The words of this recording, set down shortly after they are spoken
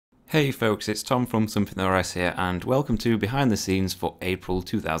Hey folks, it's Tom from Something Alright here, and welcome to Behind the Scenes for April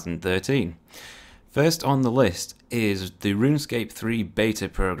 2013. First on the list is the RuneScape 3 beta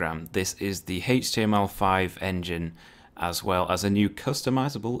program. This is the HTML5 engine, as well as a new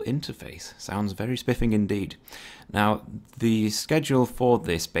customizable interface. Sounds very spiffing indeed. Now, the schedule for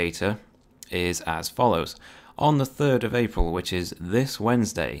this beta is as follows. On the 3rd of April, which is this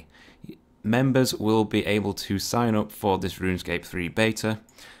Wednesday, members will be able to sign up for this RuneScape 3 beta,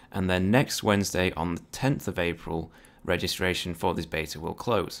 and then next Wednesday on the 10th of April, registration for this beta will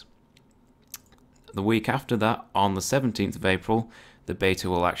close. The week after that, on the 17th of April, the beta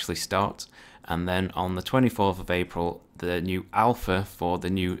will actually start, and then on the 24th of April, the new alpha for the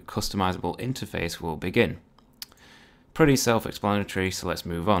new customizable interface will begin. Pretty self-explanatory, so let's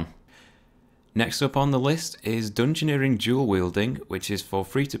move on. Next up on the list is Dungeoneering Dual Wielding, which is for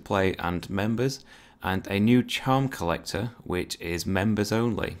free-to-play and members, and a new charm collector, which is members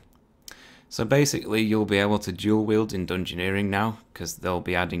only. So basically you'll be able to dual wield in Dungeoneering now, because they'll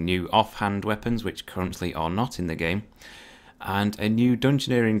be adding new offhand weapons which currently are not in the game, and a new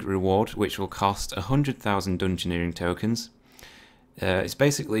Dungeoneering reward which will cost 100,000 Dungeoneering tokens. It's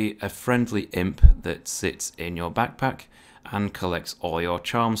basically a friendly imp that sits in your backpack and collects all your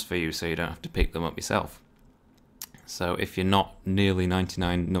charms for you, so you don't have to pick them up yourself. So if you're not nearly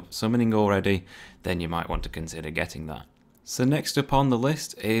 99 summoning already, then you might want to consider getting that. So next up on the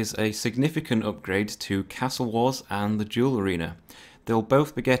list is a significant upgrade to Castle Wars and the Duel Arena. They'll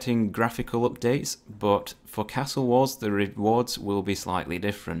both be getting graphical updates, but for Castle Wars the rewards will be slightly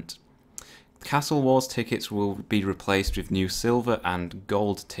different. Castle Wars tickets will be replaced with new silver and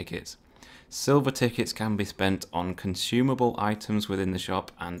gold tickets. Silver tickets can be spent on consumable items within the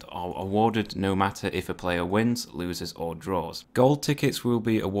shop and are awarded no matter if a player wins, loses or draws. Gold tickets will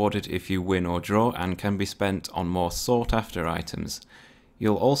be awarded if you win or draw and can be spent on more sought after items.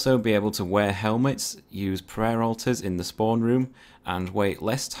 You'll also be able to wear helmets, use prayer altars in the spawn room and wait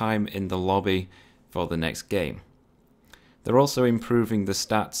less time in the lobby for the next game. They're also improving the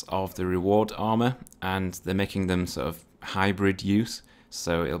stats of the reward armor, and they're making them sort of hybrid use,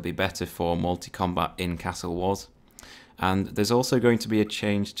 so it'll be better for multi-combat in Castle Wars. And there's also going to be a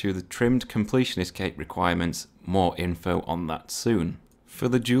change to the trimmed completionist cape requirements, more info on that soon. For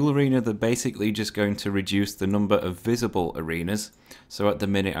the Duel Arena, they're basically just going to reduce the number of visible arenas, so at the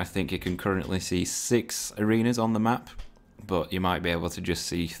minute I think you can currently see 6 arenas on the map, but you might be able to just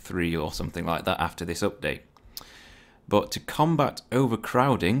see 3 or something like that after this update. But to combat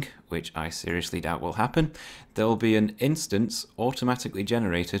overcrowding, which I seriously doubt will happen, there will be an instance automatically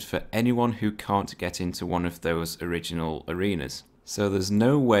generated for anyone who can't get into one of those original arenas. So there's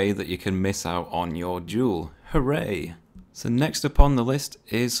no way that you can miss out on your duel. Hooray! So next up on the list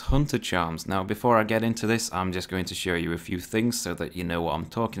is Hunter Charms. Now before I get into this, I'm just going to show you a few things so that you know what I'm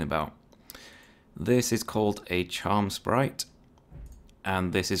talking about. This is called a charm sprite,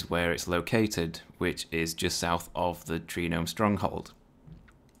 and this is where it's located, which is just south of the Tree Gnome Stronghold.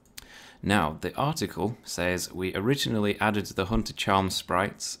 Now, the article says we originally added the Hunter Charm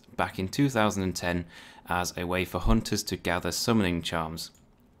sprites back in 2010 as a way for hunters to gather summoning charms.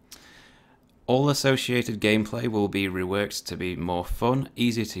 All associated gameplay will be reworked to be more fun,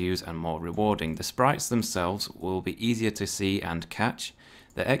 easier to use and more rewarding. The sprites themselves will be easier to see and catch.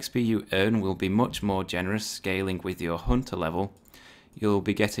 The XP you earn will be much more generous, scaling with your hunter level. You'll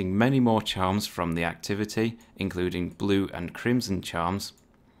be getting many more charms from the activity, including blue and crimson charms,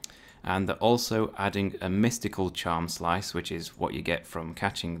 and they're also adding a mystical charm slice, which is what you get from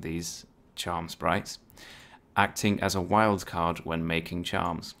catching these charm sprites, acting as a wild card when making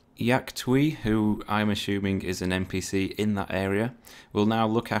charms. Yak Tui, who I'm assuming is an NPC in that area, will now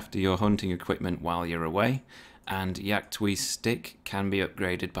look after your hunting equipment while you're away, and Yak Tui's stick can be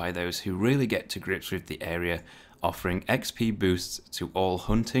upgraded by those who really get to grips with the area, offering XP boosts to all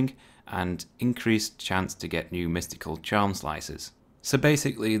hunting and increased chance to get new mystical charm slices. So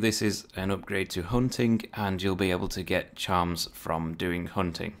basically this is an upgrade to hunting, and you'll be able to get charms from doing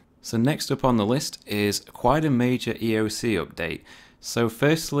hunting. So next up on the list is quite a major EOC update. So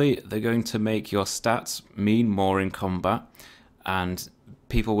firstly, they're going to make your stats mean more in combat, and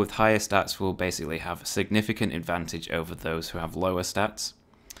people with higher stats will basically have a significant advantage over those who have lower stats.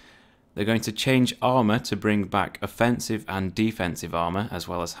 They're going to change armor to bring back offensive and defensive armor, as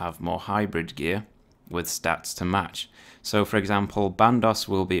well as have more hybrid gear with stats to match. So for example, Bandos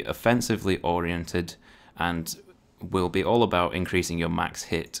will be offensively oriented and will be all about increasing your max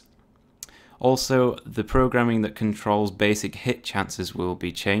hit. Also, the programming that controls basic hit chances will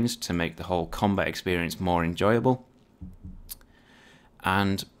be changed to make the whole combat experience more enjoyable.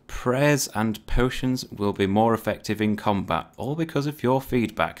 And prayers and potions will be more effective in combat, all because of your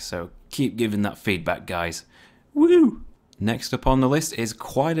feedback, so keep giving that feedback, guys. Woo! Next up on the list is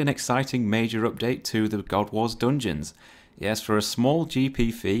quite an exciting major update to the God Wars dungeons. Yes, for a small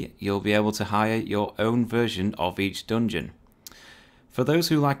GP fee, you'll be able to hire your own version of each dungeon. For those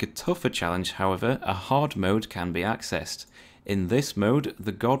who like a tougher challenge, however, a hard mode can be accessed. In this mode,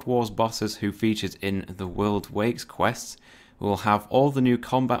 the God Wars bosses who featured in the World Wakes quests will have all the new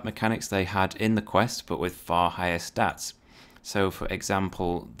combat mechanics they had in the quest, but with far higher stats. So for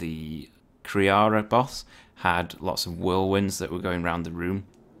example, the Kriara boss had lots of whirlwinds that were going around the room.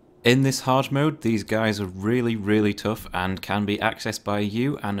 In this hard mode, these guys are really tough and can be accessed by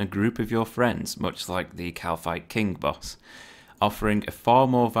you and a group of your friends, much like the Calphite King boss, offering far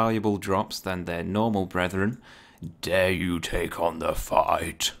more valuable drops than their normal brethren. Dare you take on the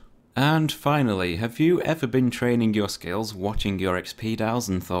fight? And finally, have you ever been training your skills, watching your XP dials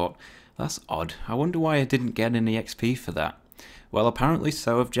and thought, that's odd, I wonder why I didn't get any XP for that? Well, apparently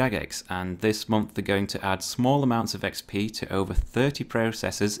so have Jagex, and this month they're going to add small amounts of XP to over 30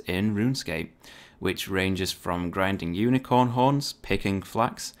 processes in RuneScape, which ranges from grinding unicorn horns, picking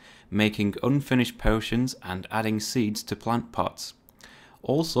flax, making unfinished potions, and adding seeds to plant pots.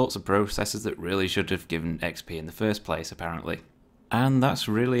 All sorts of processes that really should have given XP in the first place, apparently. And that's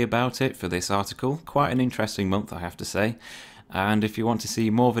really about it for this article. Quite an interesting month, I have to say. And if you want to see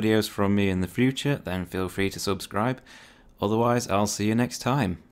more videos from me in the future, then feel free to subscribe. Otherwise, I'll see you next time.